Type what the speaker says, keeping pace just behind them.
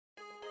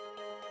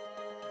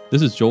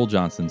This is Joel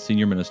Johnson,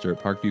 Senior Minister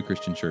at Parkview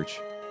Christian Church.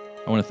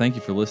 I want to thank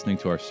you for listening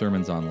to our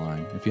sermons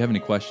online. If you have any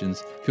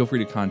questions, feel free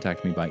to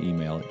contact me by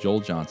email at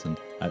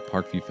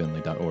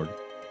joeljohnson@parkviewfinley.org.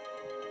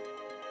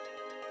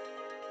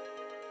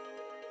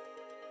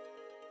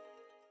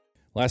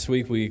 Last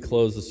week we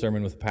closed the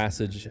sermon with a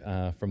passage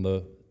from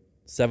the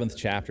 7th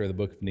chapter of the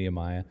book of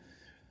Nehemiah,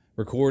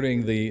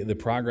 recording the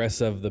progress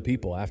of the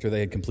people after they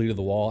had completed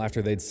the wall,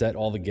 after they'd set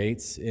all the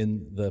gates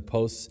in the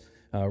posts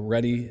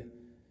ready.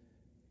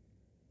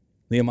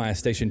 Nehemiah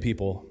stationed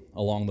people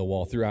along the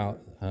wall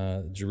throughout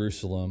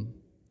Jerusalem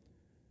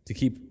to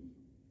keep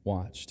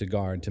watch, to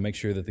guard, to make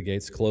sure that the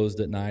gates closed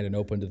at night and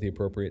opened at the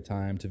appropriate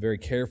time, to very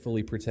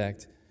carefully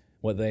protect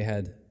what they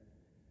had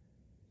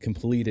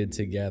completed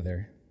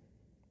together.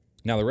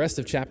 Now, the rest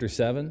of chapter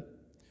 7,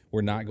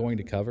 we're not going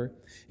to cover.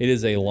 It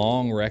is a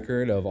long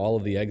record of all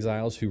of the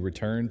exiles who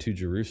returned to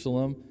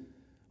Jerusalem,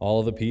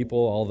 all of the people,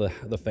 all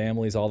the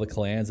families, all the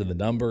clans, and the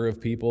number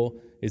of people.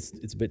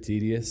 It's a bit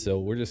tedious, so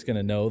we're just going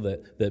to know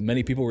that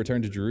many people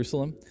returned to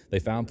Jerusalem. They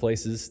found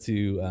places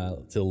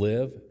to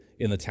live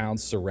in the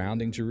towns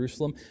surrounding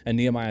Jerusalem, and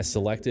Nehemiah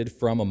selected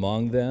from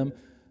among them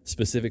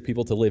specific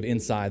people to live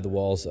inside the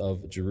walls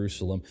of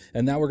Jerusalem.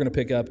 And now we're going to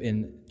pick up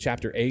in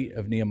chapter 8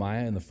 of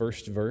Nehemiah in the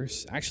first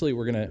verse. Actually,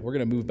 we're going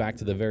to move back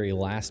to the very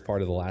last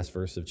part of the last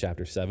verse of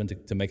chapter 7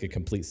 to make a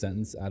complete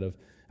sentence out of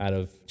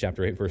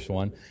chapter 8, verse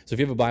 1. So if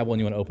you have a Bible and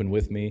you want to open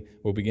with me,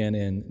 we'll begin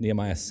in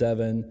Nehemiah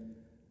 7,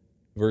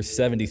 verse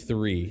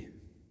 73.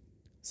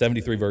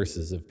 73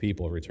 verses of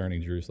people returning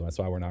to Jerusalem. That's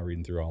why we're not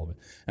reading through all of it.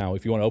 Now,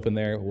 if you want to open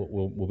there,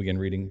 we'll begin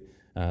reading.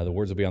 The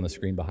words will be on the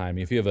screen behind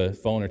me. If you have a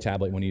phone or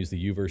tablet and want to use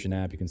the YouVersion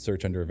app, you can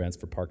search under events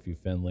for Parkview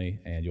Finley,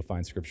 and you'll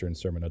find scripture and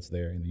sermon notes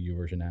there in the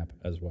YouVersion app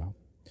as well.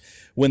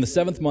 When the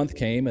 7th month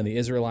came and the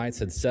Israelites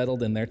had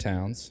settled in their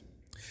towns,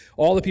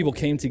 all the people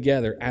came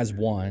together as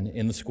one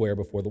in the square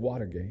before the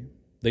water gate.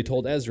 They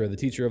told Ezra, the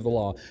teacher of the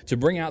law, to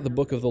bring out the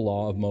book of the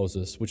law of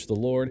Moses, which the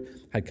Lord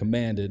had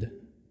commanded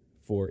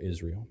for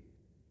Israel.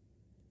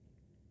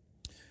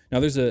 Now,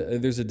 there's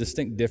a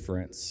distinct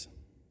difference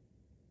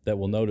that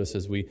we'll notice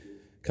as we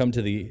come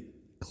to the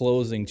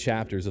closing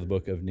chapters of the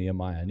book of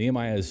Nehemiah.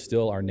 Nehemiah is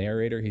still our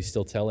narrator. He's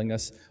still telling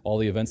us all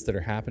the events that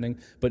are happening.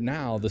 But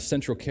now the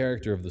central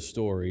character of the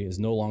story is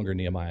no longer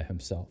Nehemiah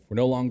himself. We're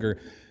no longer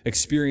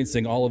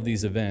experiencing all of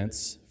these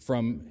events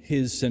from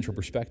his central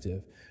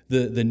perspective.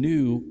 The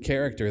new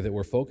character that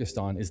we're focused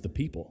on is the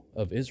people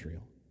of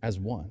Israel as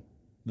one,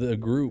 the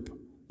group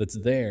that's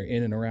there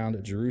in and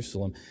around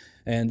Jerusalem.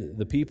 And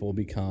the people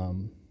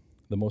become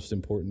the most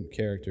important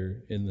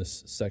character in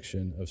this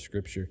section of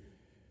Scripture.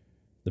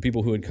 The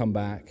people who had come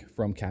back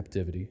from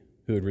captivity,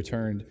 who had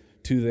returned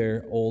to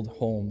their old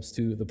homes,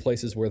 to the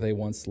places where they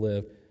once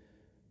lived.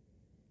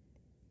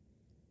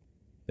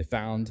 They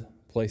found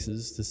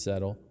places to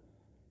settle.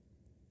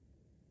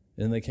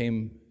 And they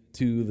came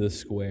to the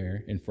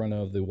square in front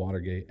of the water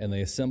gate, and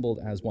they assembled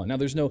as one. Now,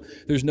 there's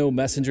no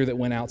messenger that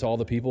went out to all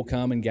the people,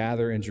 come and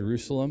gather in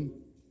Jerusalem.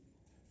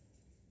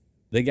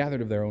 They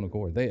gathered of their own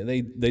accord.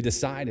 They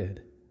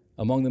decided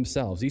among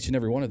themselves, each and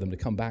every one of them, to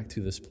come back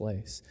to this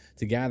place,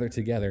 to gather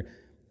together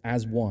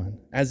as one.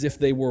 As if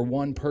they were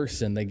one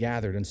person, they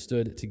gathered and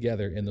stood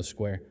together in the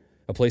square,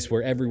 a place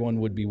where everyone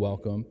would be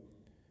welcome,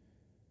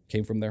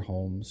 came from their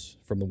homes,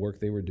 from the work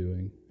they were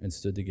doing, and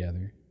stood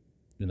together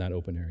in that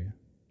open area.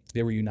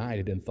 They were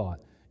united in thought,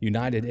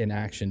 united in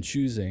action,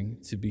 choosing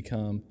to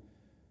become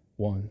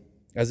one,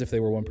 as if they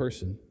were one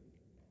person.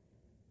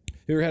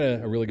 You ever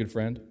had a really good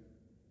friend?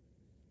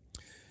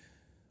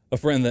 A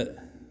friend that,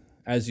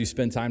 as you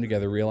spend time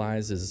together,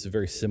 realize is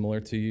very similar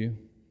to you.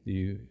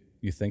 You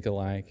think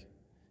alike.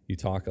 You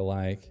talk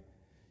alike.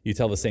 You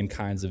tell the same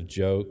kinds of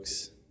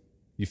jokes.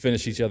 You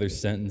finish each other's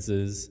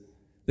sentences.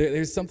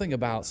 There's something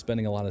about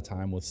spending a lot of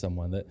time with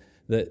someone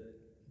that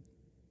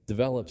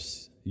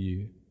develops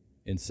you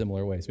in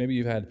similar ways. Maybe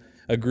you've had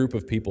a group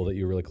of people that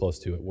you're really close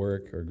to at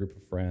work, or a group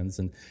of friends,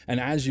 and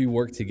as you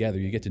work together,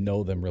 you get to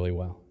know them really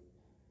well.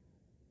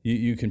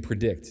 You can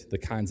predict the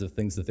kinds of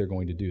things that they're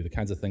going to do, the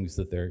kinds of things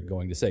that they're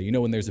going to say. You know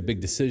when there's a big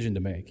decision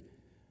to make,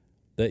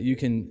 that you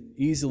can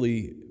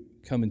easily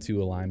come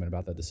into alignment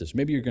about that decision.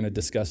 Maybe you're going to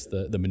discuss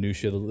the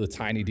minutiae, the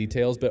tiny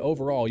details, but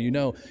overall, you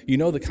know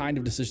the kind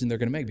of decision they're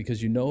going to make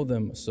because you know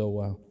them so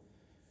well.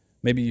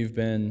 Maybe you've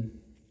been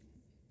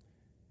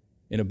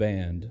in a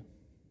band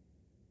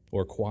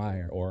or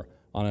choir or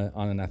on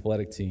an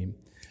athletic team,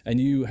 and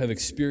you have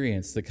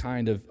experienced the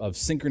kind of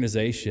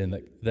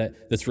synchronization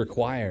that's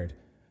required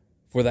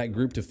for that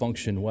group to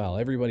function well.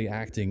 Everybody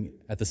acting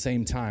at the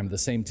same time, the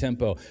same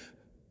tempo,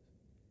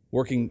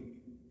 working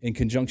in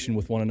conjunction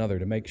with one another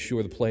to make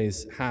sure the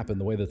plays happen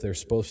the way that they're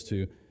supposed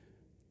to.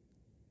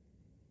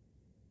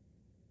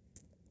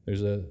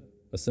 There's a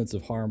sense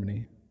of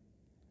harmony,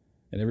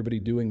 and everybody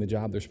doing the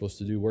job they're supposed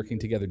to do, working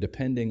together,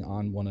 depending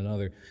on one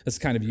another. That's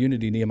the kind of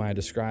unity Nehemiah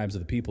describes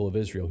of the people of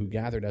Israel who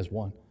gathered as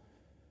one.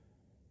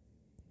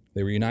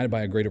 They were united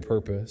by a greater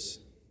purpose.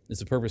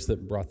 It's a purpose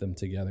that brought them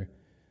together.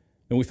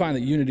 And we find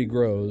that unity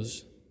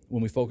grows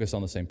when we focus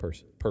on the same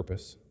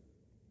purpose.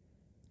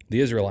 The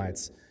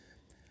Israelites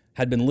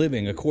had been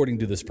living according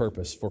to this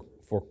purpose for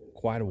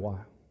quite a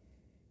while.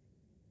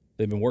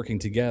 They've been working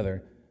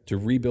together to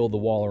rebuild the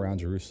wall around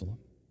Jerusalem,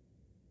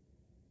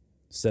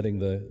 setting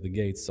the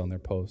gates on their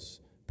posts,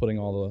 putting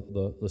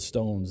all the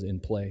stones in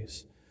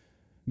place,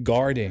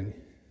 guarding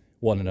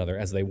one another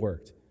as they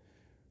worked,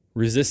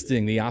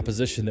 resisting the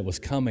opposition that was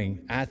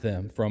coming at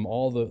them from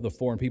all the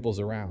foreign peoples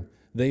around.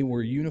 They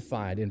were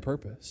unified in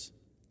purpose,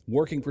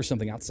 working for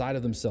something outside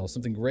of themselves,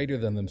 something greater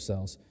than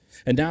themselves.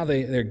 And now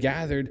they're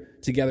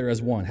gathered together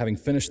as one, having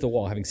finished the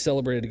wall, having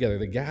celebrated together.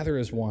 They gather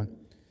as one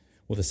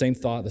with the same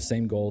thought, the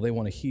same goal. They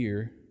want to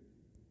hear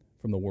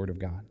from the Word of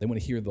God. They want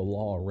to hear the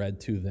law read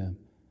to them.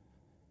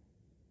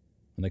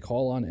 And they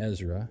call on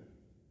Ezra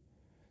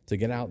to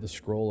get out the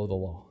scroll of the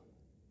law,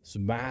 this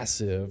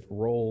massive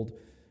rolled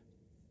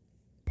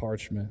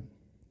parchment,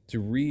 to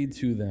read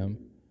to them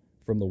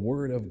from the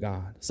Word of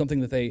God, something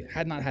that they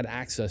had not had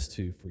access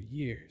to for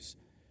years.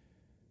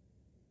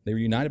 They were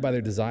united by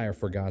their desire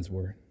for God's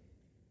Word.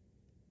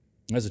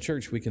 As a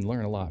church, we can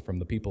learn a lot from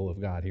the people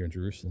of God here in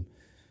Jerusalem,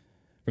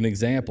 from the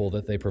example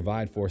that they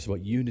provide for us of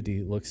what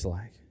unity looks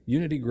like.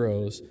 Unity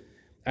grows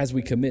as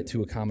we commit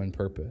to a common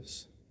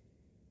purpose.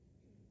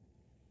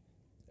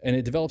 And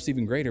it develops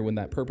even greater when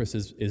that purpose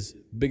is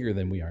bigger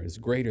than we are, is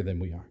greater than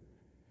we are.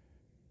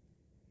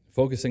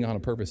 Focusing on a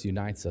purpose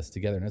unites us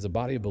together. And as a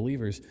body of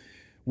believers,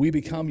 we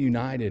become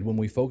united when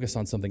we focus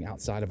on something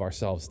outside of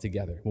ourselves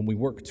together, when we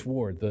work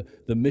toward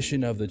the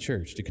mission of the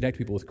church to connect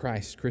people with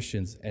Christ,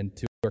 Christians, and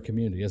to our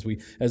community,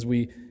 as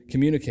we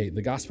communicate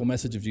the gospel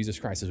message of Jesus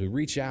Christ, as we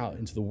reach out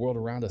into the world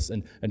around us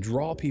and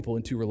draw people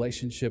into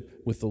relationship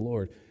with the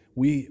Lord.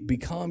 We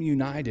become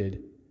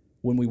united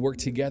when we work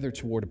together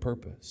toward a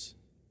purpose.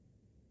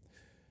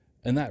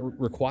 And that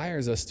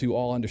requires us to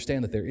all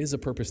understand that there is a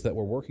purpose that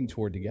we're working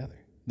toward together,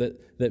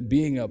 that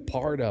being a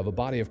part of a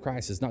body of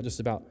Christ is not just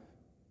about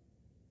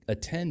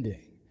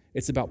attending.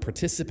 It's about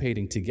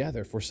participating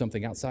together for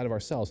something outside of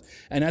ourselves.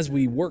 And as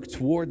we work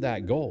toward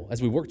that goal,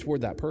 as we work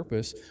toward that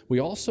purpose, we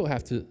also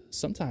have to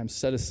sometimes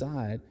set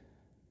aside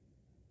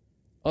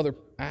other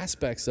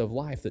aspects of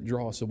life that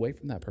draw us away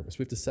from that purpose.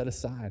 We have to set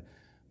aside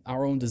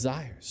our own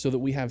desires so that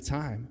we have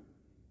time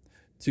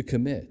to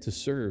commit to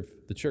serve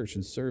the church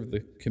and serve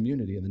the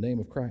community in the name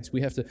of Christ.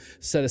 We have to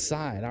set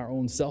aside our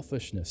own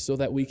selfishness so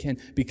that we can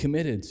be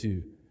committed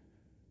to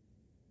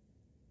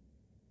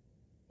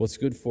what's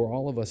good for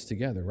all of us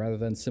together, rather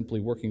than simply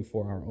working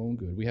for our own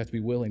good. We have to be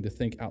willing to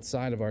think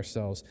outside of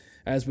ourselves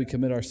as we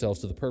commit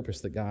ourselves to the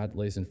purpose that God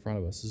lays in front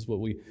of us. This is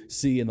what we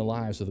see in the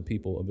lives of the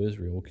people of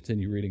Israel. We'll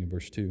continue reading in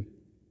verse 2.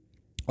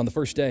 On the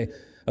first day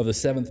of the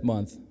 7th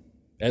month,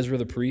 Ezra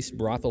the priest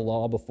brought the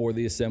law before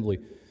the assembly,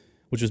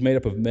 which was made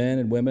up of men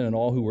and women and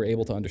all who were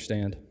able to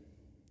understand.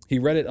 He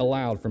read it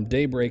aloud from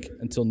daybreak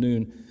until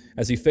noon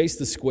as he faced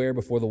the square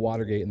before the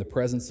water gate in the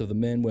presence of the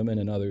men, women,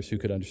 and others who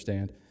could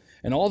understand.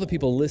 And all the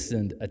people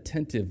listened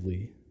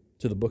attentively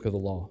to the book of the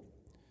law.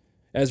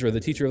 Ezra, the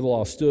teacher of the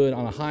law, stood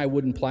on a high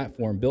wooden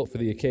platform built for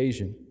the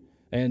occasion.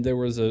 And there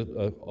was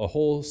a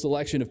whole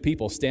selection of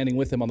people standing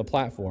with him on the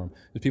platform.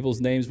 The people's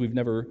names we've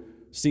never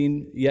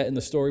seen yet in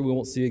the story. We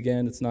won't see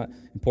again. It's not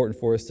important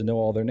for us to know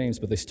all their names.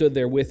 But they stood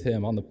there with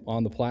him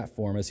on the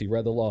platform as he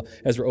read the law.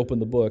 Ezra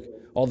opened the book.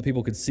 All the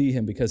people could see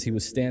him because he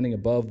was standing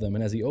above them.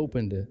 And as he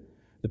opened it,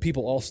 the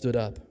people all stood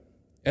up.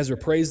 Ezra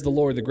praised the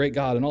Lord, the great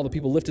God, and all the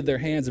people lifted their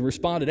hands and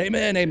responded,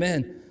 "Amen,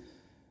 amen."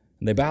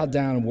 And they bowed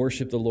down and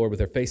worshiped the Lord with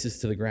their faces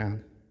to the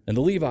ground. And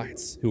the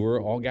Levites, who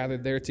were all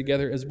gathered there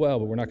together as well,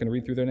 but we're not going to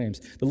read through their names.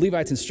 The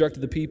Levites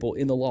instructed the people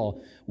in the law.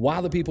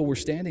 While the people were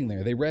standing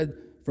there, they read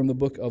from the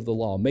book of the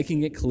law,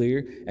 making it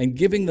clear and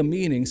giving the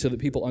meaning so that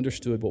people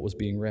understood what was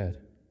being read.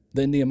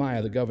 Then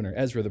Nehemiah, the governor,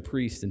 Ezra, the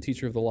priest and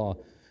teacher of the law,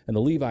 and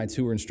the Levites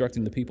who were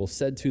instructing the people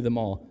said to them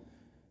all,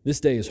 "This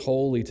day is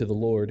holy to the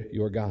Lord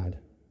your God.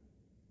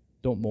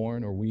 Don't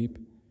mourn or weep,"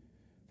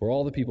 for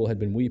all the people had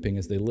been weeping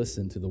as they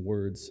listened to the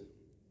words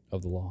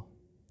of the law.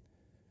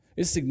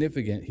 It's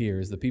significant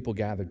here as the people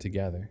gathered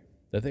together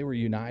that they were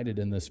united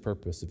in this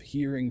purpose of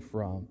hearing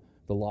from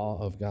the law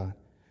of God.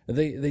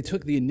 They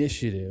took the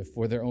initiative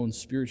for their own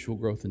spiritual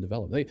growth and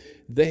development.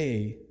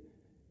 They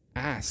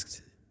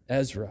asked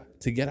Ezra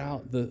to get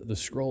out the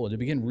scroll and to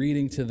begin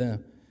reading to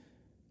them.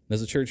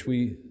 As a church,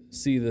 we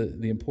see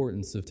the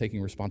importance of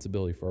taking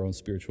responsibility for our own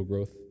spiritual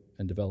growth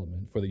and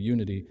development, for the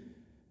unity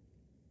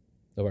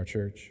of our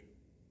church,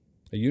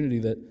 a unity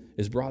that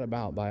is brought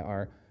about by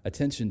our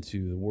attention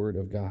to the Word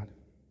of God.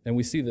 And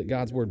we see that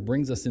God's Word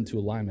brings us into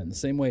alignment in the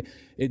same way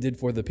it did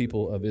for the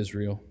people of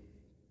Israel.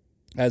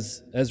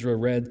 As Ezra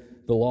read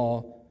the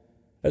law,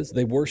 as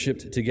they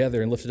worshiped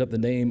together and lifted up the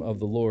name of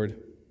the Lord,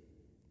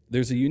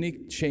 there's a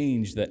unique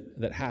change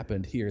that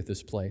happened here at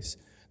this place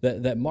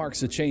that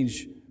marks a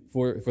change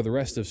for the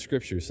rest of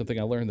Scripture. Something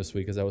I learned this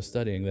week as I was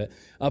studying, that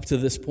up to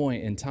this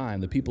point in time,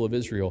 the people of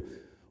Israel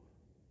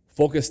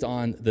focused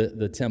on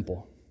the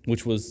temple,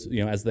 which was,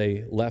 as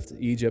they left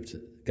Egypt,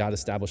 God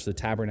established the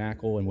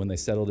tabernacle, and when they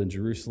settled in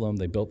Jerusalem,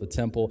 they built the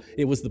temple.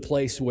 It was the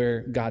place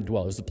where God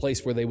dwelt. It was the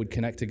place where they would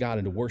connect to God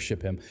and to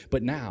worship Him.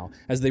 But now,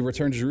 as they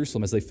returned to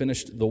Jerusalem, as they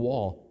finished the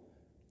wall,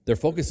 Their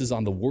focus is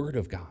on the Word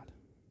of God.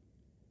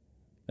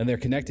 And they're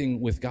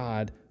connecting with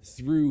God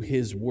through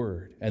His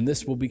Word. And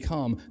this will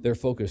become their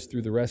focus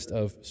through the rest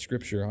of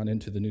Scripture on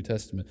into the New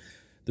Testament.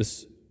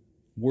 This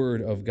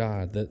Word of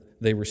God that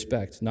they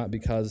respect, not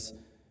because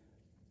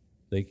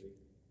they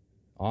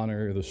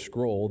honor the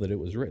scroll that it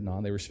was written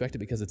on. They respect it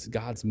because it's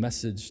God's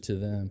message to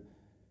them.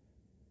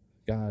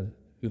 God,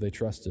 who they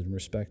trusted and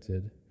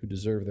respected, who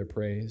deserve their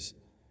praise.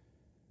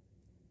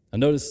 Now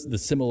notice the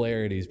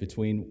similarities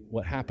between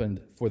what happened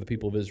for the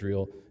people of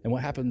Israel and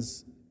what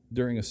happens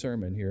during a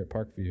sermon here at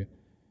Parkview.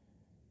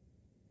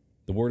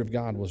 The Word of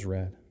God was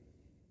read.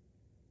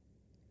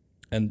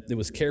 And it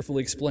was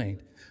carefully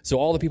explained. So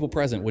all the people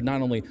present would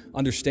not only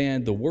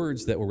understand the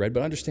words that were read,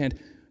 but understand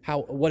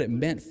what it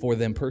meant for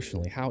them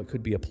personally, how it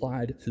could be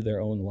applied to their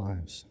own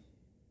lives.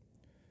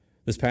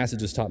 This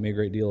passage has taught me a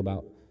great deal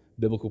about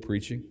biblical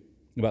preaching,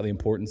 about the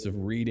importance of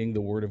reading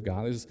the Word of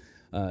God. There's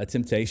a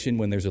temptation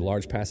when there's a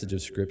large passage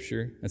of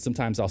Scripture, and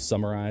sometimes I'll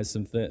summarize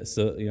something,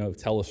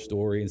 tell a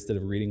story instead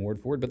of reading word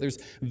for word. But there's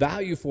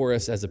value for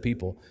us as a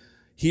people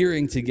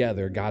hearing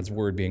together God's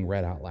Word being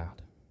read out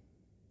loud.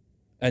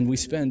 And we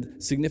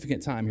spend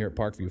significant time here at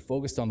Parkview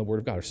focused on the Word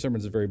of God. Our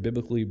sermons are very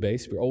biblically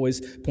based. We always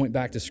point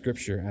back to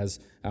Scripture as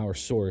our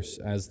source,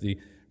 as the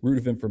root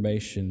of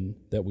information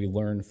that we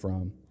learn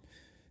from.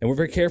 And we're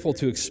very careful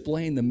to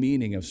explain the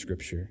meaning of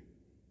Scripture.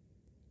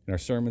 In our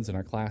sermons and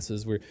our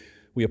classes,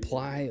 we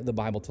apply the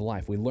Bible to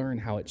life. We learn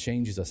how it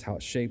changes us, how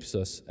it shapes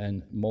us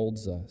and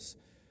molds us.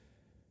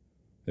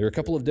 There are a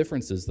couple of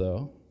differences,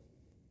 though.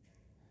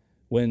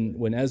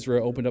 When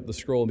Ezra opened up the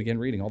scroll and began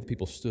reading, all the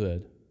people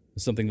stood.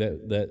 Something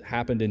that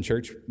happened in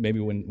church maybe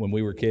when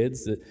we were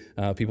kids,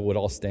 that people would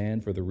all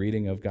stand for the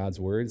reading of God's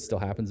Word. It still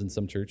happens in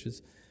some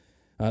churches.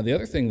 The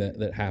other thing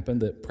that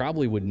happened that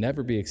probably would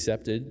never be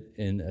accepted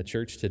in a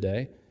church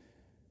today,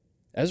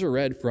 Ezra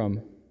read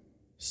from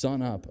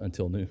sun up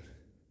until noon.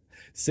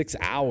 6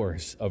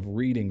 hours of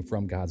reading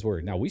from God's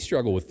Word. Now, we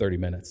struggle with 30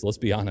 minutes, let's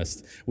be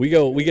honest. We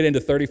get into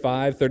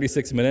 35,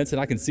 36 minutes,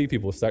 and I can see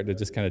people start to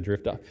just kind of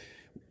drift off.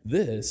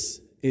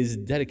 This is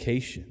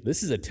dedication.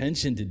 This is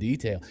attention to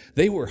detail.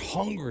 They were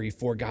hungry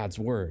for God's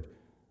Word,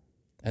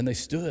 and they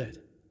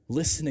stood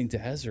listening to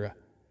Ezra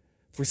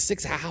for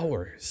 6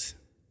 hours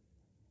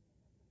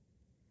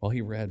while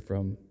he read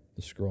from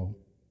the scroll.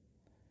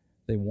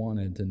 They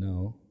wanted to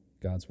know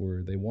God's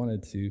Word. They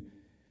wanted to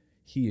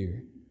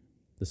hear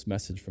this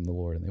message from the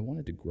Lord, and they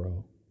wanted to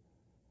grow.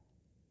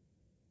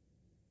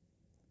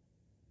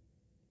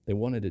 They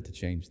wanted it to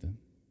change them.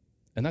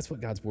 And that's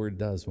what God's Word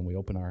does when we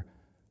open our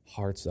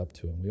hearts up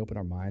to Him. We open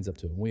our minds up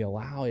to Him. We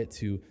allow it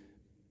to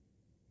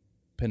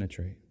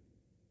penetrate.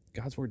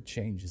 God's Word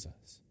changes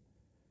us.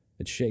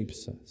 It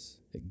shapes us.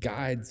 It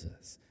guides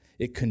us.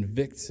 It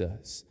convicts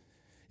us.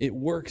 It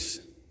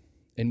works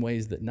in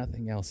ways that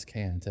nothing else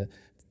can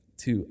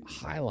to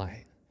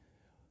highlight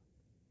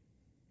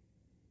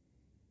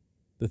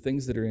the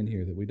things that are in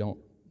here that we don't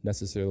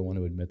necessarily want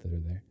to admit that are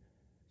there.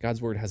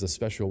 God's Word has a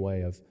special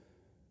way of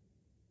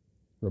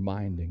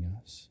reminding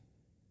us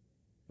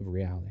of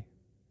reality,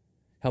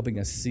 helping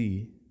us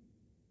see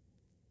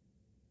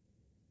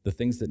the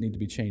things that need to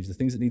be changed, the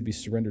things that need to be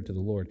surrendered to the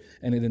Lord.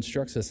 And it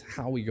instructs us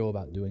how we go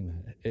about doing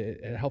that.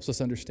 It helps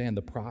us understand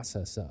the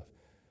process of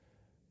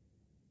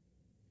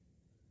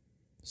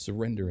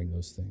surrendering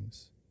those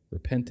things,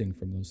 repenting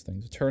from those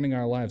things, turning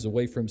our lives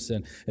away from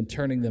sin and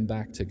turning them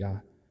back to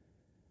God.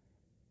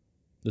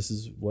 This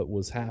is what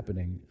was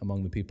happening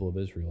among the people of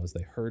Israel as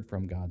they heard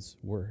from God's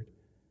Word.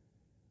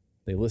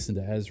 They listened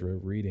to Ezra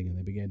reading and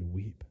they began to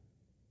weep.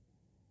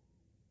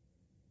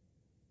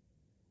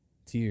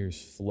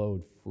 Tears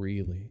flowed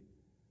freely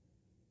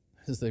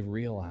as they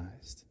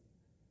realized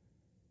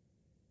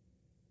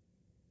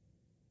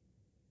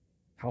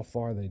how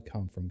far they'd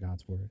come from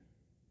God's Word.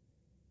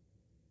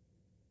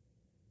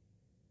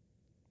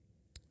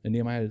 And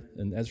Nehemiah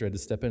and Ezra had to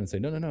step in and say,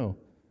 no.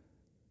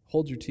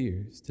 Hold your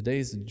tears. Today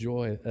is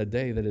a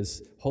day that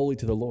is holy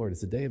to the Lord.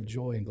 It's a day of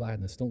joy and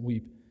gladness. Don't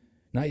weep.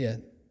 Not yet.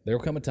 There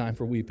will come a time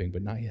for weeping,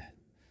 but not yet.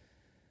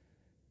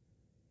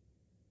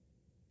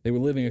 They were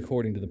living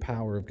according to the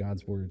power of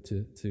God's Word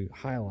to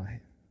highlight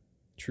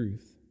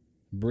truth,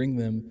 bring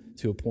them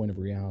to a point of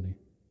reality.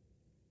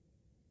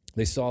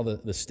 They saw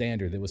the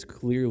standard that was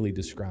clearly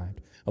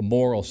described, a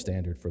moral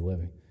standard for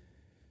living.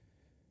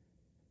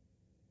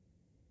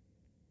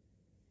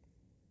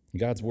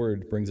 God's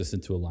Word brings us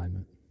into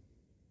alignment.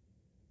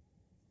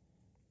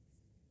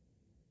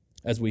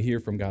 As we hear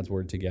from God's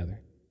Word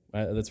together.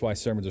 That's why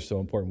sermons are so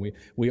important.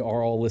 We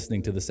are all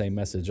listening to the same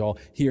message, all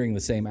hearing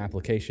the same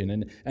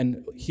application,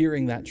 and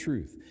hearing that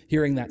truth,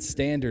 hearing that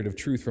standard of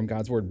truth from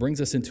God's Word brings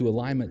us into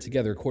alignment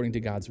together according to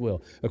God's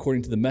will,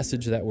 according to the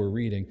message that we're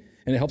reading.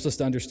 And it helps us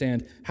to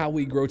understand how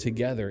we grow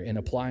together in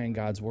applying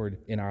God's Word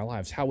in our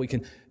lives, how we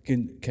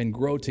can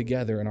grow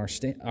together in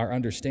our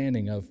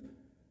understanding of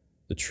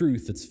the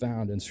truth that's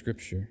found in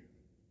Scripture,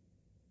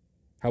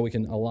 how we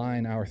can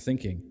align our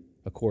thinking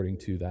according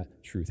to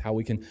that truth, how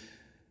we can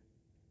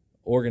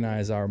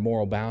organize our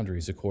moral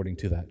boundaries according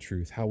to that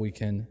truth, how we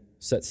can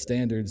set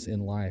standards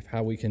in life,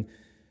 how we can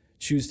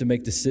choose to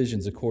make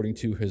decisions according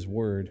to his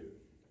word.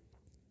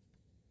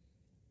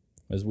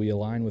 As we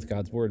align with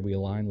God's word, we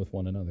align with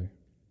one another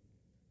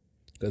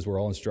because we're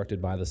all instructed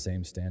by the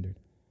same standard.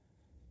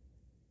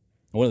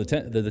 One of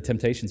the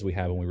temptations we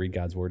have when we read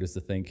God's word is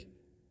to think,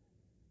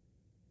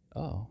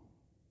 oh,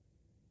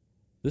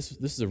 this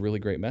is a really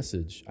great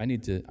message. I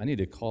need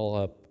to call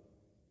up,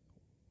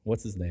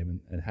 what's his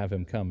name, and have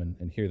him come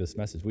and hear this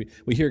message.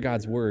 We hear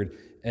God's word,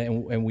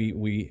 and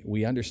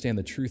we understand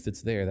the truth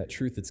that's there, that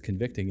truth that's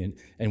convicting,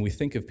 and we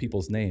think of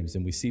people's names,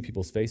 and we see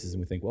people's faces,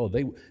 and we think, well,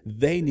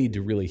 they need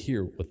to really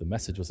hear what the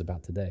message was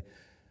about today.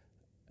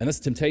 And that's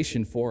a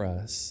temptation for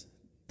us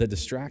that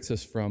distracts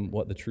us from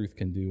what the truth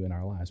can do in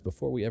our lives.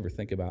 Before we ever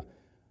think about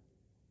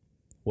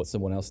what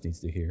someone else needs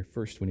to hear,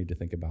 first we need to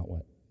think about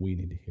what we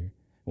need to hear.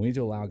 We need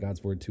to allow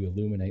God's word to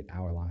illuminate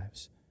our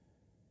lives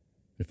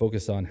and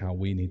focus on how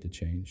we need to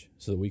change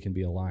so that we can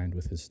be aligned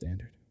with his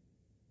standard.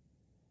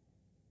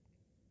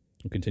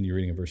 We'll continue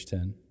reading in verse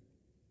 10.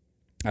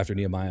 After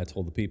Nehemiah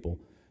told the people,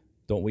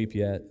 don't weep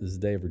yet, this is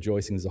a day of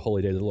rejoicing, this is a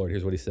holy day of the Lord.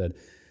 Here's what he said.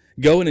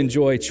 Go and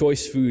enjoy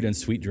choice food and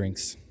sweet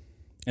drinks,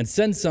 and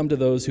send some to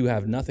those who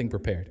have nothing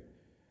prepared.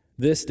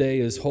 This day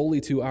is holy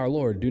to our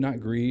Lord. Do not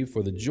grieve,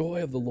 for the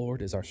joy of the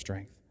Lord is our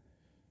strength.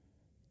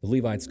 The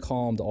Levites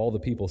calmed all the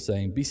people,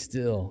 saying, be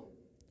still,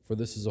 for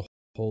this is a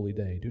holy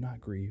day. Do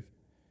not grieve.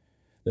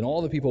 Then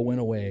all the people went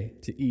away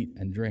to eat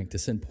and drink, to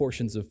send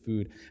portions of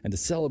food, and to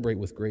celebrate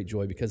with great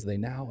joy, because they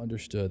now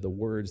understood the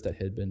words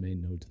that had been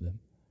made known to them.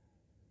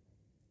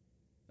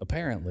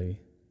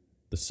 Apparently,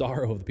 the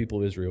sorrow of the people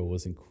of Israel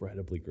was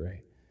incredibly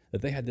great.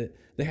 That they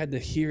had to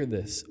hear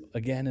this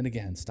again and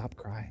again. Stop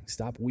crying.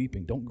 Stop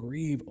weeping. Don't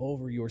grieve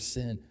over your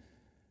sin.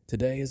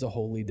 Today is a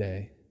holy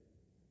day.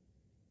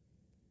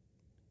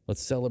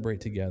 Let's celebrate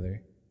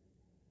together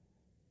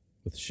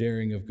with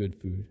sharing of good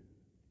food.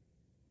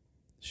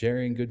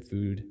 Sharing good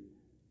food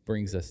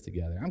brings us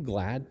together. I'm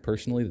glad,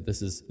 personally, that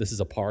this is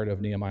a part of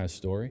Nehemiah's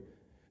story.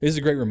 It is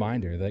a great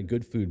reminder that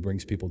good food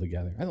brings people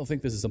together. I don't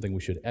think this is something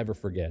we should ever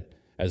forget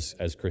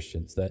as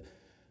Christians, that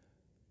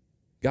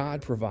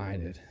God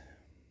provided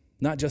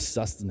not just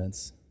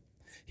sustenance.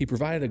 He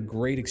provided a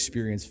great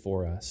experience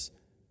for us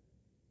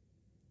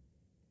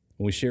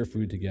when we share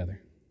food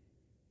together.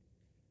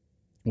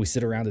 We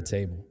sit around a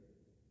table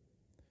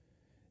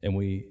and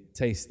we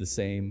taste the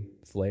same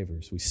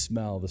flavors. We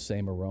smell the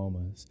same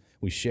aromas.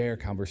 We share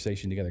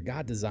conversation together.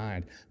 God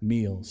designed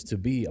meals to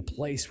be a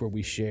place where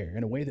we share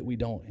in a way that we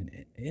don't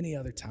in any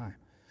other time.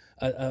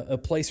 A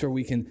place where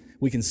we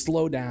can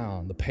slow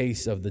down the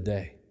pace of the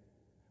day.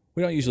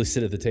 We don't usually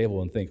sit at the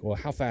table and think, well,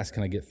 how fast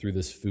can I get through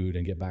this food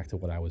and get back to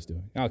what I was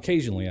doing? Now,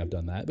 occasionally I've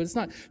done that, but it's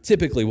not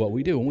typically what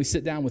we do. When we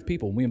sit down with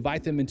people, we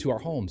invite them into our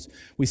homes.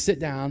 We sit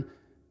down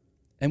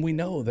and we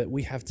know that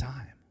we have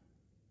time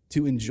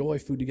to enjoy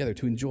food together,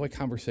 to enjoy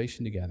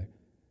conversation together.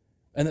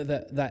 And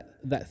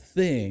that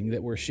thing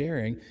that we're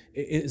sharing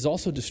is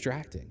also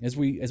distracting. As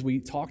we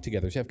talk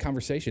together, as we have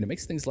conversation, it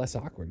makes things less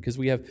awkward because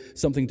we have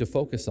something to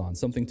focus on,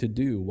 something to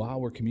do while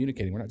we're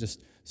communicating. We're not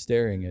just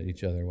staring at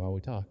each other while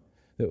we talk.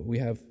 That we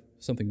have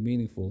something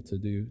meaningful to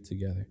do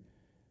together.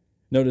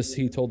 Notice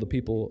he told the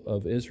people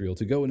of Israel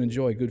to go and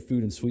enjoy good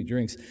food and sweet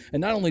drinks, and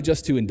not only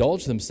just to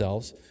indulge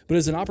themselves, but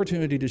as an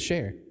opportunity to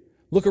share.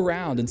 Look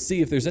around and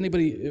see if there's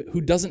anybody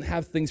who doesn't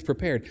have things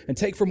prepared, and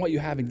take from what you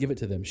have and give it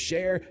to them.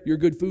 Share your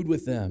good food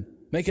with them.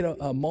 Make it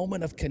a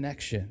moment of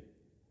connection.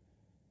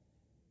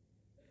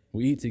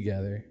 We eat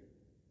together,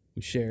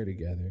 we share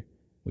together,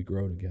 we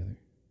grow together.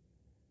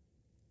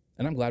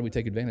 And I'm glad we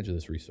take advantage of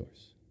this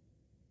resource.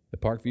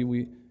 At Parkview,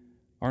 we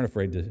aren't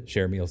afraid to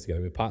share meals together.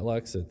 We have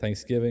potlucks at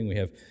Thanksgiving. We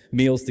have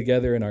meals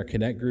together in our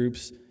Connect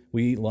groups.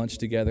 We eat lunch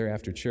together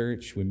after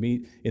church. We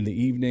meet in the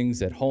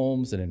evenings at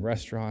homes and in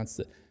restaurants.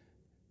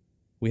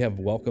 We have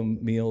welcome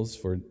meals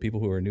for people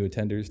who are new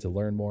attenders to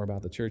learn more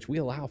about the church. We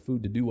allow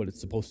food to do what it's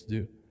supposed to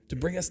do, to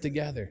bring us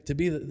together, to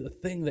be the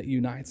thing that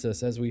unites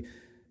us as we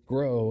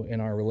grow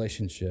in our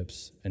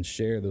relationships and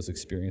share those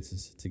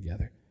experiences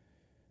together.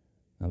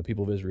 Now, the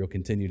people of Israel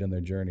continued on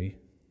their journey.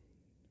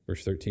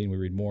 Verse 13, we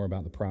read more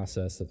about the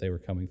process that they were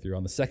coming through.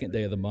 On the second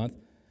day of the month,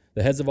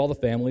 the heads of all the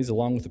families,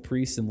 along with the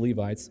priests and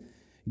Levites,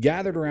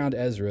 gathered around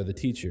Ezra, the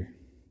teacher,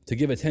 to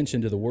give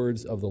attention to the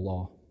words of the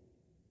law.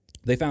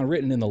 They found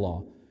written in the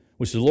law,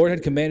 which the Lord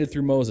had commanded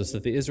through Moses,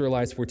 that the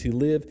Israelites were to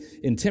live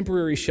in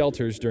temporary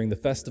shelters during the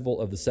festival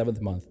of the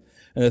seventh month,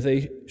 and that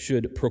they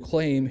should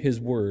proclaim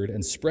his word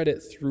and spread it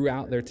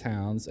throughout their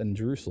towns and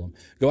Jerusalem.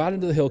 Go out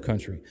into the hill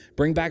country,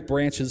 bring back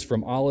branches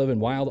from olive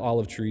and wild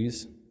olive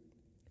trees,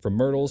 from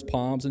myrtles,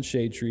 palms, and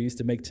shade trees,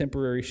 to make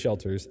temporary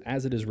shelters,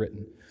 as it is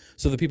written.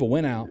 So the people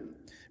went out,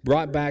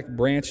 brought back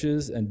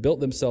branches, and built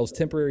themselves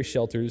temporary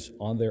shelters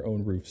on their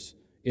own roofs,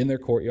 in their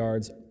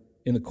courtyards,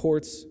 in the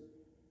courts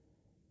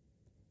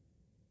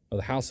of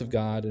the house of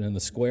God, and in the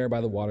square by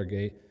the water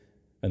gate,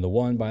 and the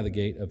one by the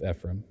gate of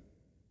Ephraim.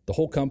 The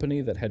whole company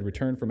that had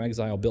returned from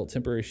exile built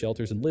temporary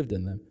shelters and lived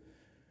in them.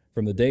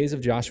 From the days of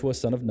Joshua,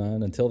 son of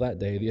Nun, until that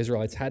day, the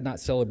Israelites had not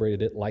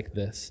celebrated it like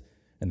this,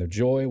 and their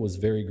joy was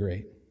very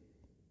great.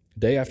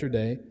 Day after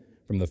day,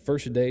 From the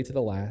first day to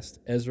the last,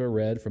 Ezra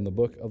read from the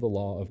book of the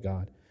law of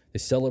God. They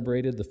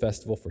celebrated the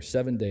festival for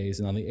 7 days,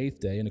 and on the 8th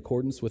day, in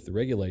accordance with the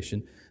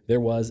regulation, there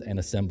was an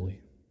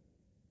assembly.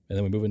 And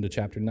then we move into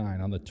chapter 9.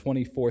 On the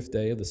 24th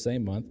day of the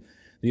same month,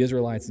 the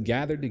Israelites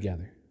gathered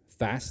together,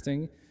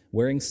 fasting,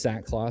 wearing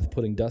sackcloth,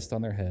 putting dust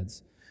on their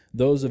heads.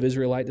 Those of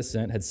Israelite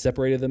descent had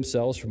separated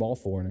themselves from all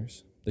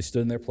foreigners. They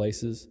stood in their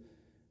places.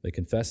 They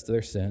confessed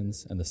their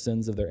sins and the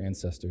sins of their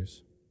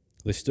ancestors.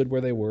 They stood where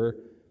they were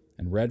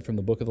and read from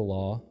the book of the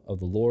law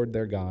of the Lord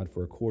their God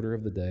for a quarter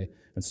of the day,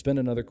 and spent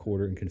another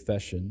quarter in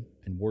confession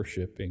and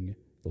worshiping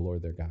the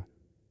Lord their God.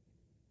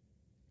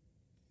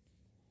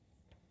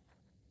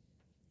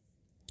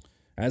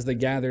 As they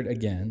gathered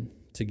again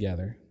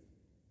together,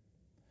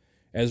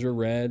 Ezra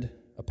read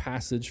a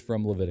passage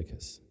from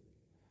Leviticus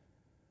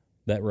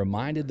that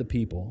reminded the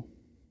people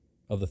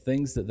of the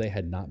things that they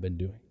had not been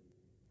doing.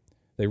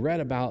 They read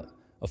about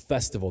a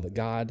festival that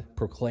God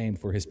proclaimed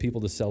for his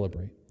people to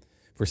celebrate.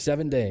 For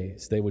 7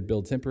 days, they would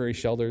build temporary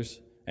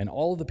shelters, and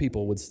all of the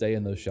people would stay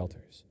in those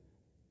shelters.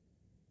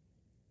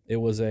 It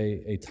was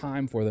a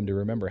time for them to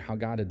remember how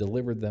God had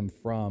delivered them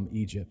from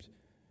Egypt.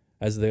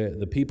 As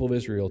the people of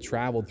Israel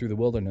traveled through the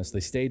wilderness, they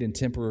stayed in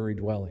temporary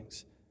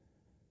dwellings.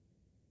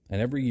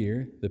 And every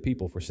year, the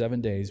people for 7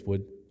 days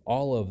would,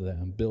 all of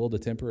them, build a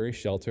temporary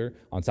shelter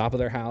on top of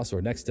their house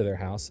or next to their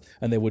house,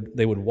 and they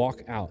would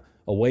walk out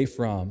away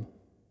from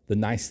the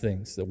nice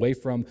things, away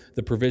from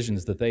the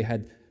provisions that they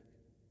had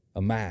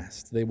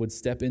amassed. They would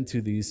step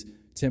into these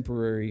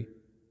temporary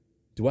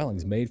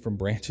dwellings made from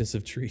branches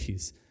of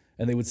trees,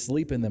 and they would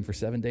sleep in them for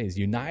 7 days,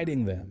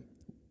 uniting them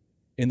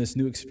in this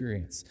new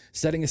experience,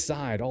 setting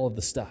aside all of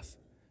the stuff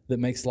that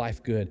makes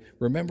life good,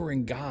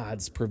 remembering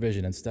God's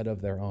provision instead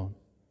of their own.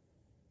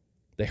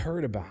 They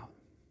heard about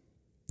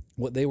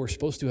what they were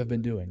supposed to have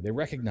been doing. They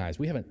recognized,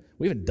 we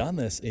haven't done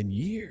this in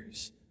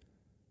years.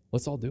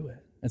 Let's all do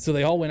it. And so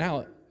they all went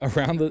out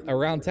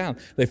around town.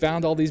 They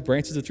found all these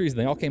branches of trees,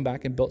 and they all came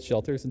back and built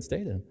shelters and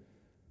stayed in them.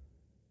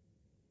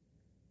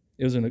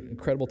 It was an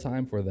incredible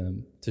time for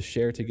them to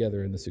share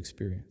together in this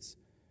experience.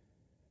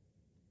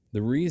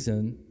 The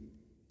reason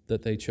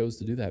that they chose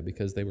to do that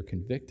because they were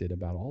convicted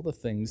about all the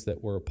things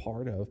that were a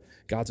part of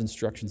God's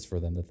instructions for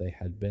them that they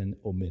had been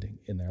omitting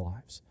in their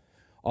lives.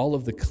 All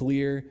of the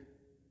clear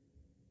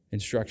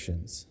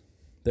instructions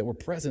that were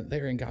present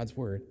there in God's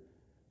word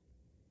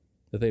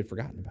that they had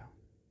forgotten about,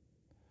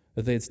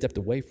 that they had stepped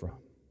away from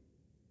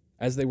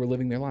as they were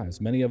living their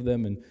lives. Many of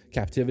them in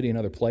captivity in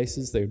other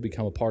places. They would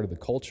become a part of the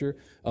culture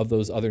of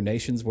those other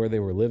nations where they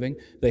were living.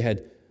 They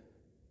had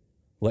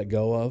let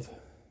go of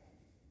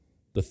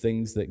the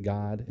things that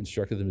God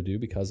instructed them to do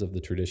because of the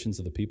traditions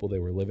of the people they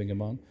were living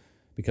among,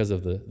 because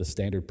of the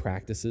standard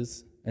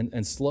practices.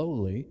 And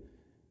slowly,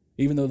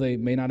 even though they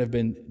may not have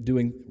been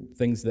doing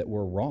things that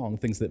were wrong,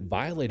 things that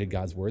violated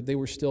God's word, they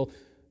were still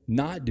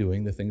not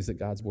doing the things that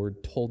God's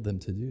word told them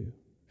to do.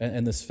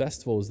 And this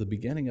festival is the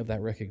beginning of that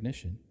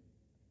recognition.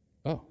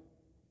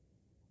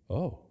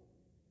 Oh,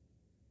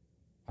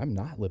 I'm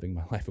not living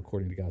my life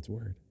according to God's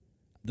word.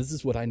 This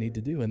is what I need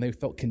to do. And they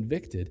felt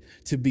convicted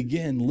to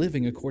begin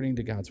living according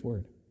to God's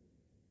word.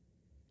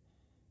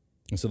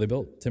 And so they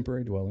built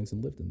temporary dwellings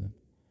and lived in them.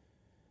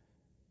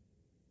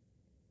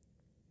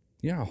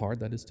 You know how hard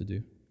that is to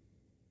do?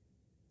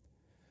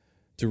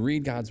 To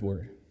read God's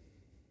word.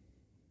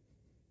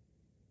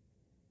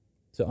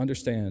 To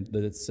understand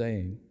that it's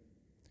saying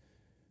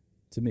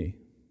to me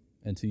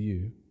and to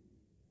you,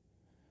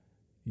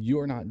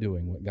 you're not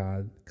doing what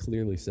God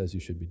clearly says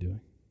you should be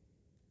doing.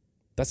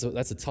 That's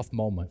a tough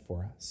moment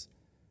for us.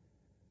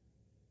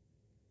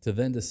 To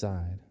then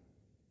decide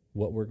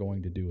what we're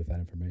going to do with that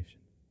information.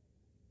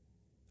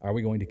 Are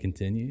we going to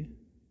continue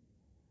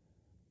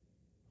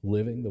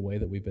living the way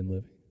that we've been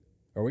living?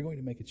 Or are we going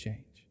to make a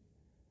change?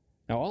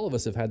 Now, all of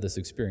us have had this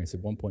experience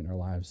at one point in our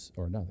lives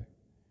or another.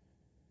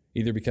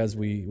 Either because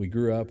we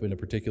grew up in a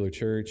particular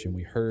church and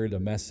we heard a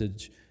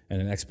message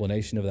and an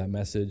explanation of that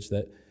message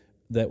that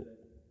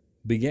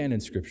began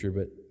in Scripture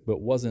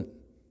but wasn't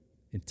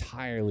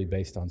entirely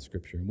based on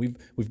Scripture. And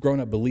we've grown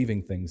up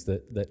believing things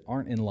that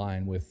aren't in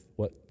line with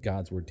what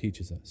God's Word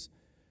teaches us.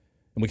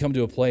 And we come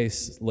to a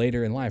place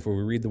later in life where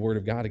we read the Word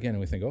of God again and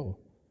we think, oh,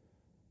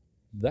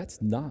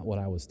 that's not what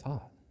I was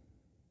taught.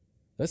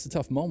 That's a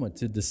tough moment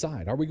to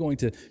decide. Are we going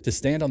to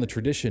stand on the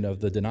tradition of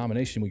the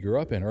denomination we grew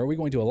up in, or are we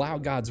going to allow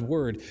God's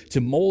word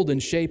to mold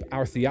and shape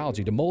our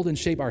theology, to mold and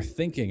shape our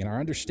thinking and our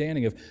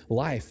understanding of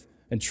life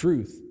and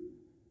truth,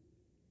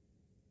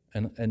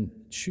 and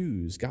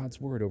choose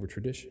God's word over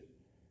tradition?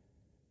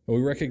 And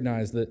we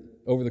recognize that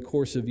over the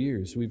course of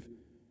years, we've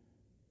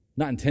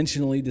not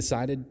intentionally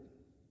decided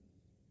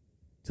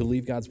to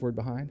leave God's word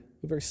behind,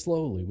 but very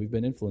slowly we've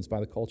been influenced by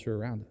the culture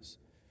around us.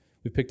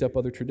 We picked up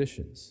other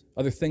traditions,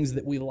 other things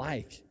that we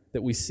like,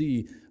 that we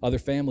see other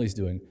families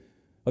doing,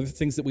 other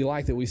things that we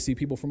like that we see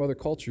people from other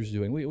cultures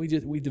doing.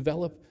 We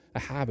develop a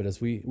habit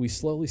as we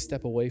slowly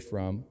step away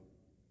from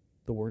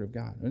the Word of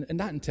God. And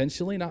not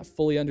intentionally, not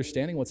fully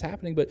understanding what's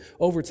happening, but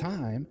over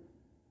time,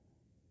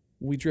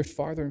 we drift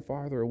farther and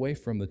farther away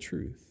from the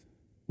truth.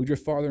 We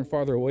drift farther and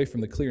farther away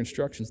from the clear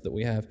instructions that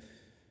we have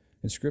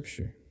in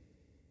Scripture.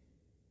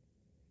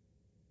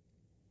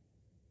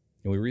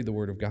 And we read the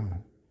Word of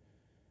God,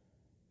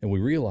 and we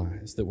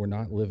realize that we're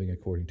not living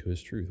according to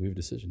His truth. We have a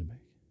decision to make.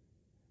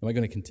 Am I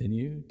going to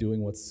continue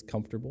doing what's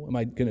comfortable? Am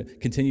I going to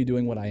continue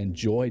doing what I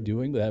enjoy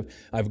doing, that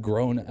I've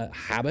grown a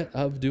habit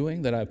of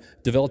doing, that I've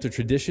developed a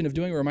tradition of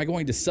doing? Or am I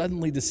going to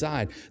suddenly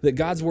decide that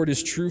God's Word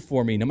is true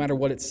for me, no matter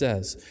what it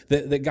says,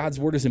 that God's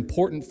Word is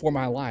important for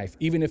my life,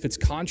 even if it's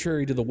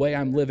contrary to the way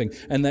I'm living,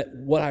 and that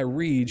what I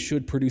read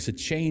should produce a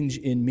change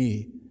in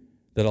me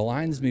that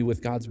aligns me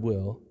with God's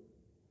will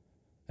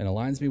and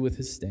aligns me with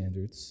His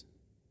standards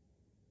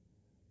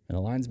and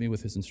aligns me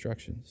with His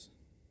instructions?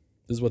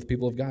 This is what the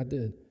people of God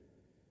did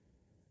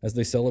as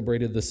they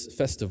celebrated this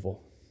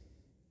festival,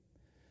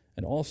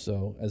 and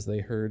also as they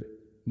heard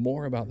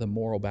more about the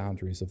moral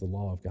boundaries of the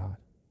law of God.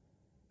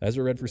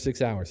 Ezra read for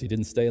 6 hours. He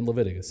didn't stay in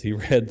Leviticus. He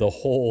read the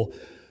whole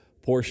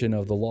portion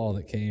of the law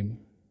that came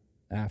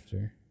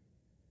after.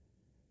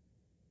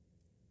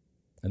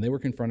 And they were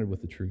confronted with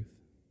the truth.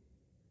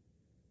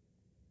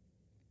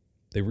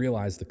 They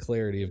realized the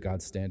clarity of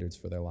God's standards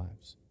for their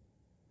lives.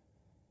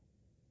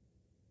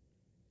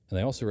 And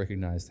they also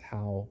recognized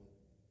how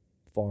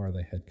far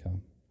they had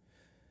come,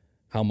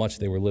 how much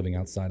they were living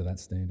outside of that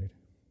standard.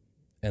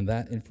 And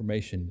that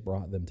information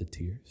brought them to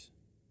tears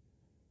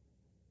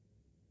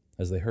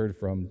as they heard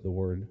from the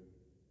Word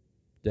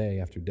day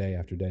after day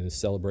after day, this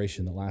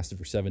celebration that lasted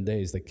for 7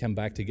 days. They come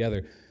back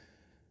together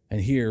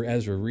and hear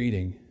Ezra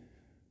reading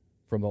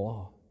from the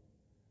law.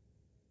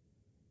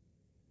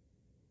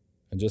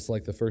 And just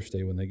like the first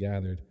day when they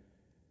gathered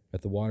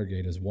at the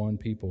Watergate as one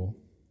people,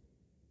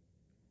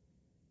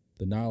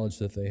 the knowledge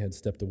that they had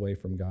stepped away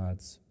from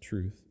God's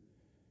truth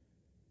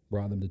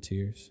brought them to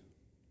tears.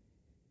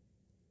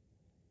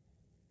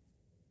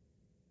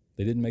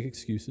 They didn't make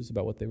excuses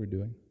about what they were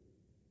doing.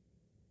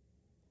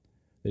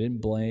 They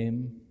didn't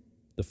blame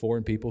the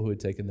foreign people who had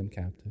taken them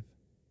captive.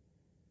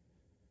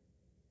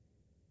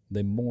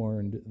 They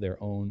mourned their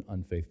own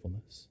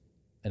unfaithfulness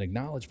and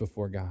acknowledged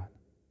before God,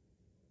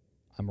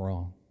 I'm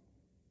wrong.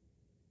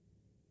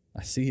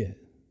 I see it.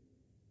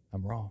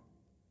 I'm wrong.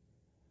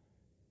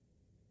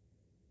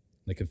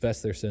 They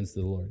confess their sins to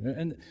the Lord.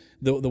 And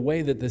the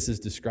way that this is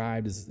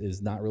described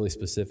is not really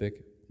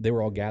specific. They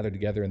were all gathered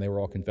together and they were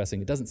all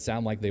confessing. It doesn't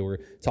sound like they were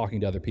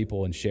talking to other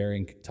people and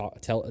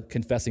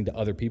confessing to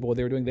other people what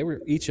they were doing. They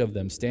were, each of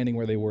them, standing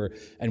where they were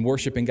and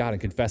worshiping God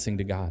and confessing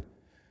to God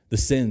the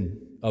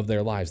sin of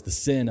their lives, the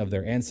sin of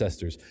their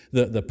ancestors,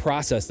 the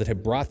process that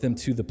had brought them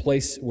to the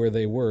place where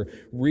they were,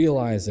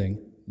 realizing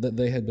that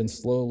they had been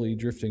slowly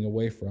drifting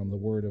away from the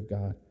Word of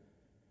God.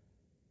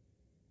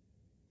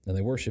 And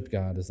they worshiped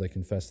God as they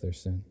confessed their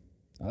sin.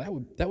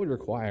 Now that would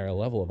require a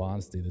level of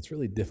honesty that's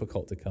really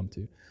difficult to come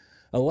to,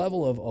 a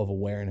level of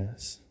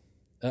awareness,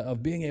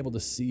 of being able to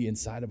see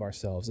inside of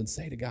ourselves and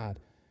say to God,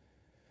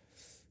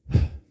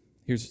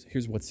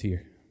 here's what's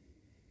here.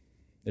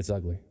 It's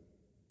ugly,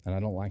 and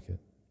I don't like it,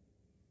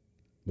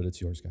 but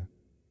it's yours, God.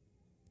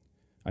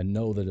 I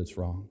know that it's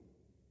wrong,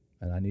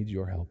 and I need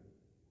your help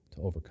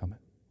to overcome it.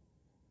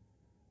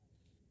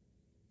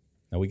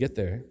 Now we get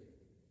there,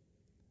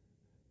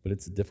 but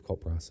it's a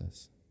difficult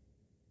process.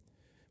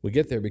 We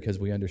get there because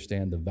we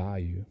understand the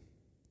value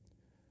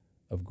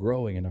of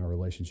growing in our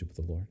relationship with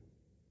the Lord.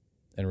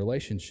 And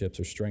relationships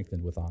are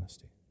strengthened with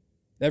honesty.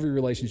 Every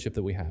relationship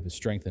that we have is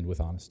strengthened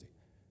with honesty.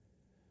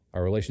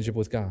 Our relationship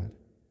with God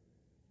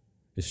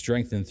is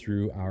strengthened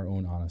through our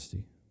own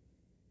honesty.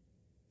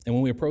 And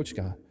when we approach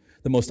God,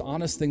 the most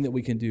honest thing that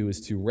we can do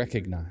is to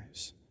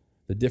recognize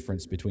the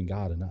difference between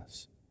God and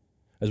us.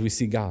 As we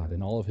see God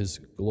in all of His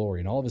glory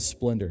and all of His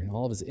splendor and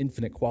all of His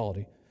infinite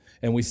quality,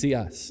 and we see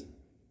us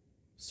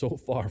so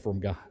far from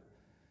God.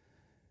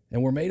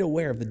 And we're made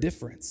aware of the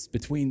difference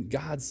between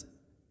God's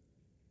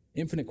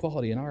infinite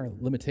quality and our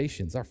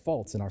limitations, our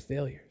faults, and our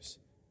failures.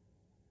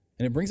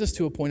 And it brings us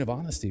to a point of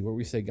honesty where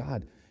we say,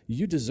 God,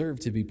 you deserve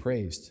to be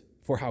praised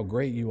for how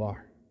great you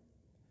are.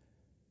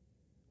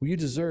 Well, you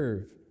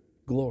deserve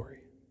glory.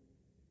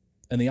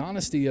 And the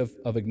honesty of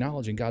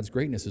acknowledging God's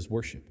greatness is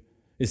worship,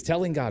 is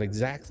telling God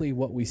exactly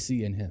what we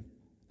see in Him.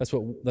 That's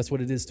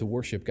what it is to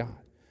worship God,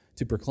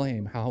 to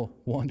proclaim how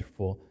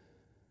wonderful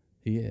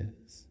He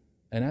is.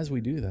 And as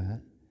we do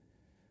that,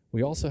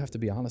 we also have to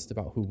be honest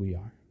about who we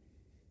are.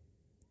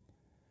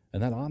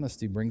 And that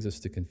honesty brings us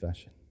to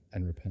confession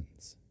and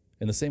repentance.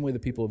 In the same way the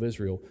people of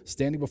Israel,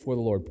 standing before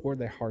the Lord, poured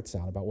their hearts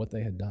out about what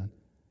they had done.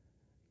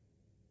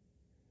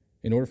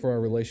 In order for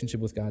our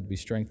relationship with God to be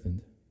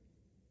strengthened,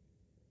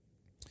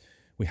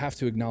 we have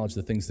to acknowledge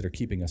the things that are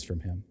keeping us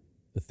from Him,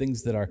 the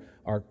things that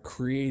are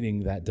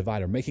creating that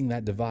divide, or making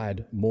that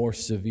divide more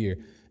severe,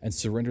 and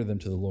surrender them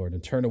to the Lord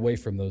and turn away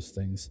from those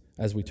things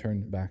as we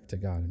turn back to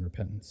God in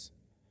repentance.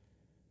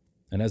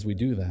 And as we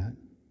do that,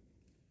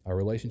 our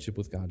relationship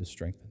with God is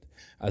strengthened.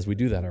 As we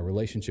do that, our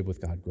relationship with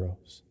God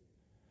grows.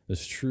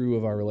 It's true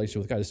of our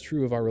relationship with God. It's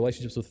true of our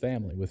relationships with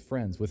family, with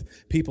friends, with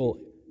people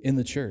in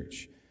the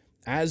church.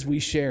 As we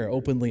share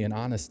openly and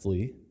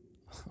honestly,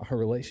 our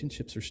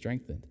relationships are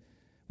strengthened.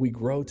 we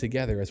grow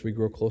together as we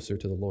grow closer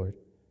to the Lord.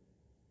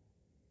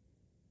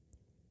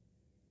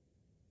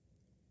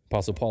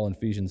 Apostle Paul in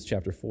Ephesians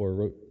chapter 4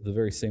 wrote the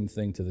very same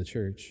thing to the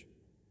church,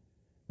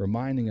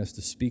 reminding us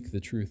to speak the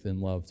truth in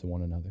love to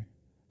one another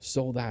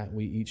so that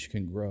we each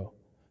can grow,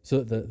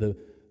 so that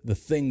the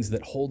things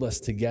that hold us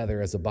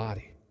together as a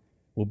body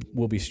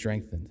will be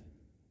strengthened,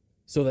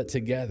 so that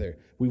together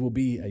we will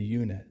be a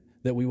unit,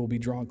 that we will be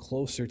drawn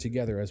closer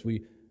together as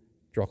we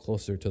draw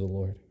closer to the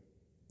Lord.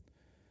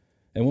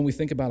 And when we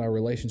think about our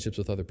relationships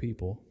with other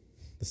people,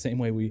 the same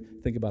way we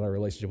think about our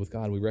relationship with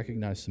God, we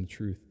recognize some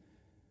truth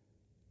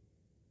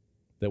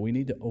that we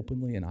need to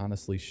openly and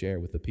honestly share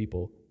with the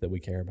people that we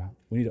care about.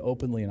 We need to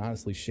openly and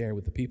honestly share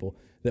with the people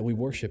that we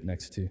worship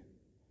next to.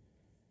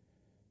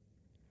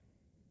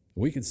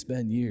 We could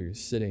spend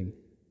years sitting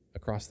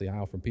across the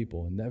aisle from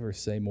people and never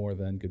say more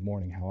than, "Good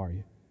morning, how are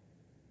you?"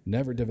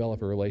 Never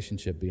develop a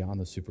relationship beyond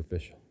the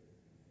superficial.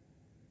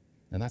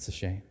 And that's a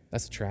shame.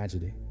 That's a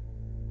tragedy.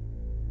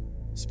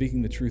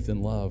 Speaking the truth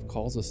in love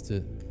calls us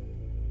to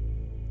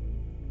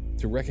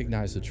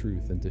recognize the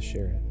truth and to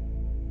share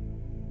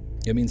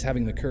it. It means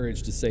having the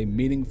courage to say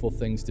meaningful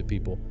things to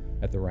people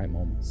at the right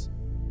moments.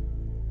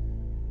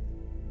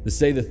 To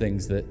say the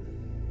things that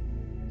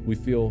we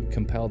feel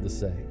compelled to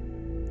say,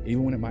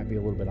 even when it might be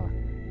a little bit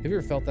awkward. Have you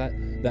ever felt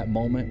that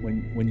moment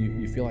when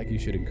you feel like you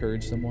should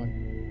encourage someone?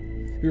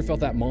 Have you ever felt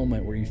that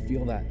moment where you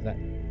feel that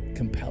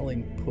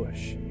compelling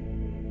push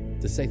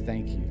to say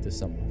thank you to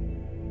someone?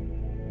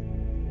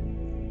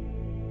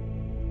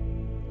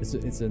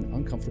 It's an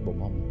uncomfortable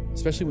moment,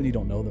 especially when you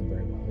don't know them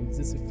very well.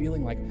 It's a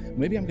feeling like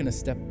maybe I'm going to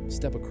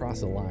step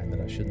across a line that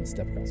I shouldn't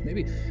step across.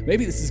 Maybe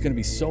this is going to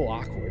be so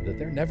awkward that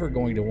they're never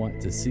going to want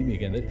to see me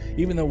again. That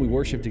even though we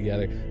worship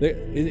together,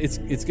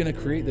 it's going to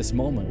create this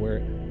moment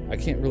where I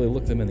can't really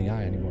look them in the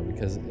eye anymore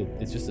because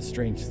it's just a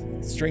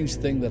strange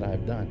thing that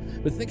I've done.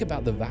 But think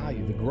about the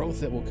value, the growth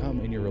that will come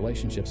in your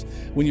relationships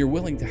when you're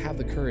willing to have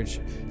the courage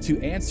to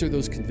answer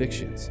those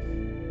convictions,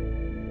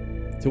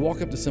 to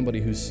walk up to somebody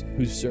who's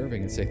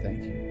serving and say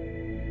thank you.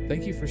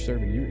 Thank you for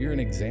serving. You're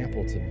an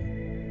example to me.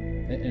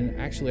 And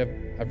actually,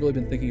 I've really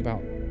been thinking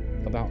about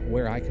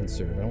where I can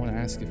serve. And I want to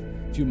ask if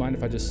do you mind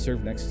if I just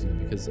serve next to you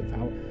because of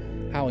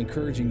how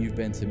encouraging you've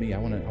been to me. I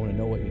want to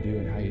know what you do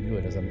and how you do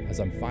it as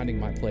I'm finding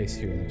my place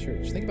here in the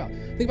church. Think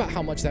about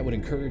how much that would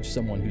encourage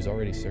someone who's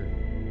already serving.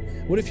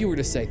 What if you were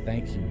to say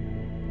thank you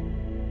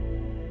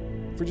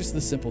for just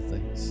the simple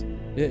things?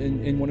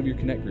 In one of your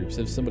connect groups,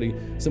 if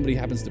somebody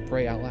happens to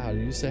pray out loud,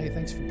 and you say, "Hey,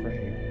 thanks for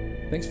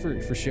praying. Thanks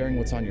for sharing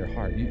what's on your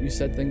heart. You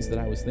said things that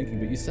I was thinking,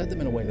 but you said them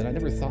in a way that I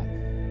never thought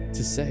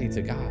to say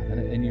to God,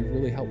 and you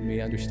really helped me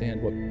understand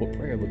what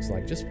prayer looks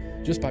like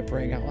just by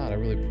praying out loud. I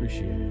really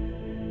appreciate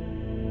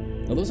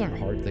it." Now, those aren't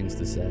hard things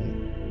to say,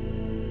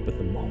 but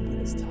the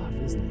moment is tough,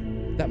 isn't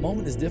it? That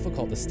moment is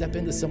difficult to step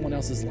into someone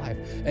else's life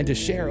and to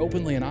share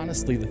openly and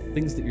honestly the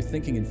things that you're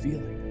thinking and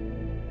feeling.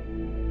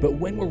 But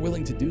when we're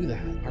willing to do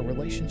that, our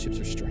relationships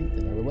are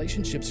strengthened. Our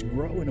relationships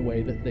grow in a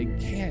way that they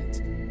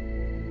can't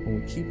when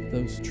we keep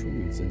those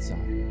truths inside.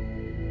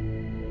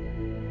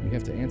 We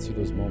have to answer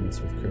those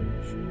moments with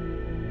courage.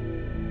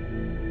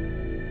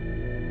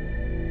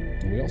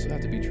 And we also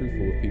have to be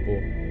truthful with people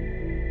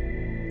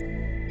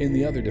in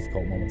the other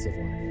difficult moments of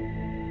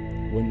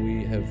life. When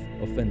we have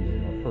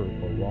offended or hurt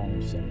or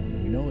wronged someone,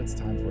 and we know it's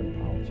time for an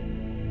apology.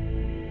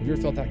 Have you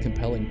ever felt that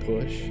compelling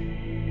push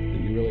that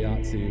you really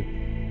ought to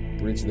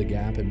bridge the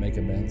gap and make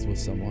amends with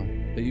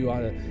someone? That you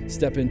ought to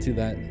step into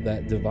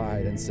that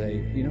divide and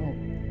say,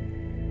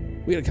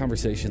 we had a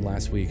conversation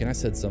last week and I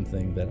said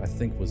something that I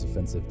think was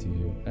offensive to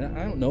you. And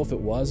I don't know if it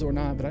was or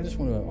not, but I just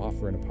want to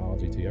offer an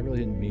apology to you. I really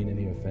didn't mean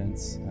any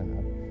offense.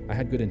 I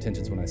had good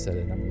intentions when I said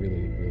it, and I'm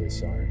really, really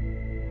sorry.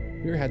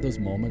 You ever had those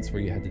moments where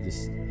you had to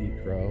just eat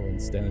crow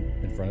and stand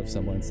in front of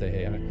someone and say,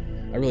 "Hey,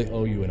 I really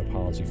owe you an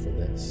apology for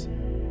this"?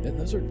 And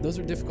those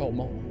are difficult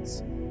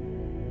moments.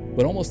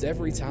 But almost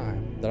every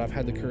time that I've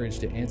had the courage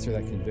to answer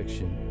that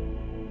conviction,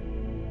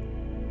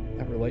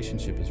 that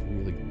relationship has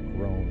really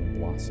grown and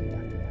blossomed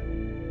after that.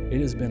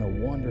 It has been a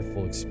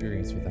wonderful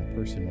experience with that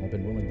person when I've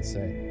been willing to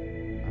say,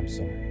 "I'm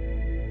sorry."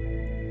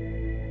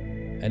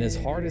 And as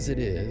hard as it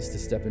is to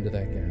step into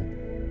that gap,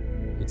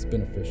 it's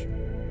beneficial.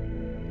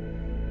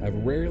 I've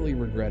rarely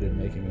regretted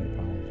making an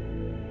apology,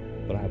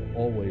 but I've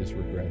always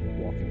regretted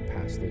walking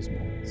past those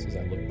moments as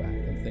I look back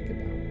and think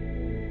about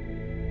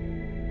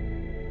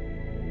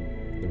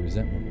the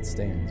resentment that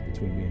stands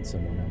between me and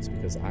someone else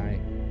because I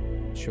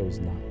chose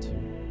not to.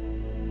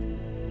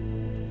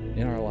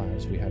 In our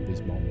lives, we have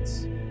these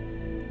moments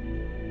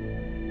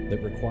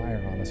that require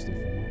honesty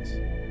from us.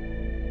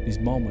 These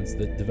moments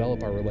that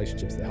develop our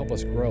relationships, that help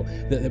us grow,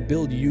 that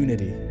build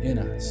unity in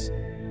us.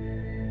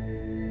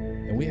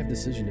 And we have a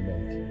decision to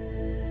make.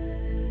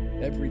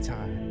 Every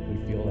time we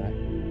feel that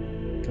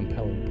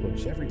compelling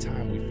push, every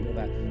time we feel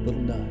that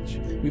little nudge,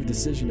 we have a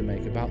decision to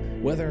make about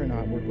whether or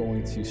not we're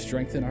going to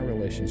strengthen our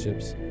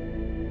relationships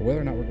or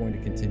whether or not we're going to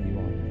continue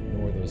on and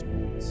ignore those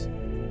moments.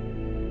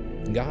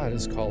 And God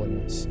is calling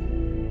us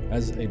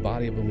as a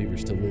body of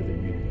believers to live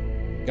in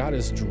unity. God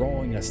is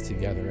drawing us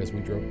together as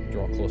we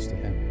draw close to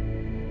Him.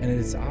 And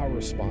it's our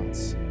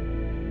response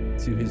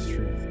to his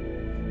truth.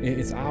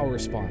 It's our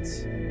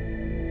response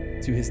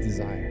to his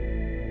desire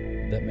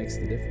that makes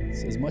the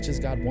difference. As much as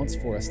God wants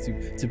for us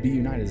to be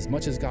united, as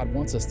much as God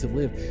wants us to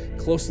live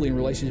closely in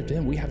relationship to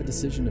him, we have a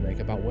decision to make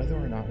about whether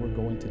or not we're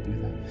going to do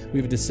that. We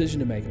have a decision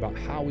to make about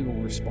how we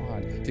will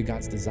respond to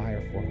God's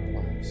desire for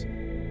our lives.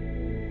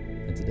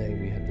 And today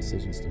we have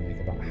decisions to make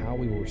about how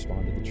we will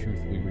respond to the truth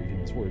we read in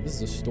his word. This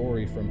is a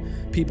story from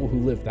people who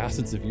lived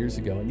thousands of years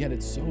ago, and yet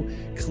it's so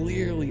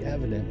clearly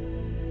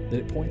evident that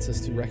it points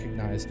us to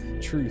recognize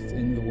truth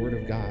in the word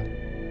of God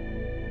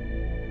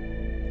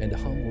and to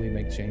humbly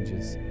make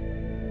changes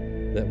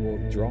that will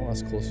draw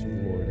us closer to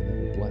the Lord and that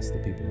will bless the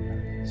people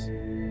around us.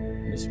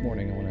 And this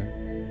morning, I want to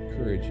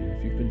encourage you,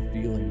 if you've been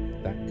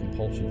feeling that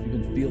compulsion, if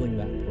you've been feeling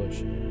that push,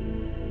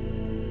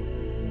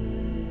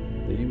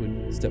 that you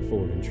would step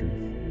forward in truth.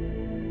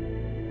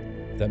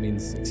 If that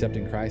means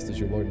accepting Christ as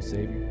your Lord and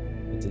Savior,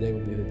 that today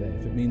would be the day.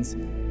 If it means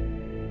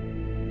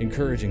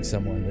encouraging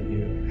someone that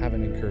you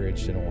haven't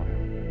encouraged in a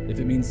while, if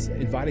it means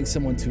inviting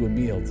someone to a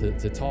meal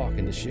to talk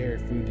and to share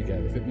food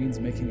together, if it means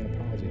making an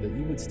apology, that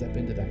you would step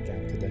into that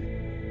gap today.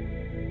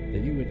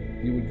 That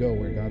you would go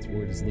where God's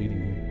word is leading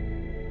you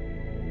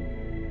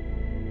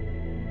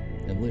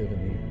and live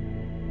in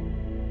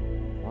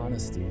the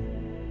honesty,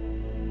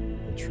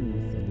 the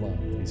truth, and love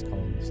that he's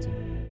calling us to.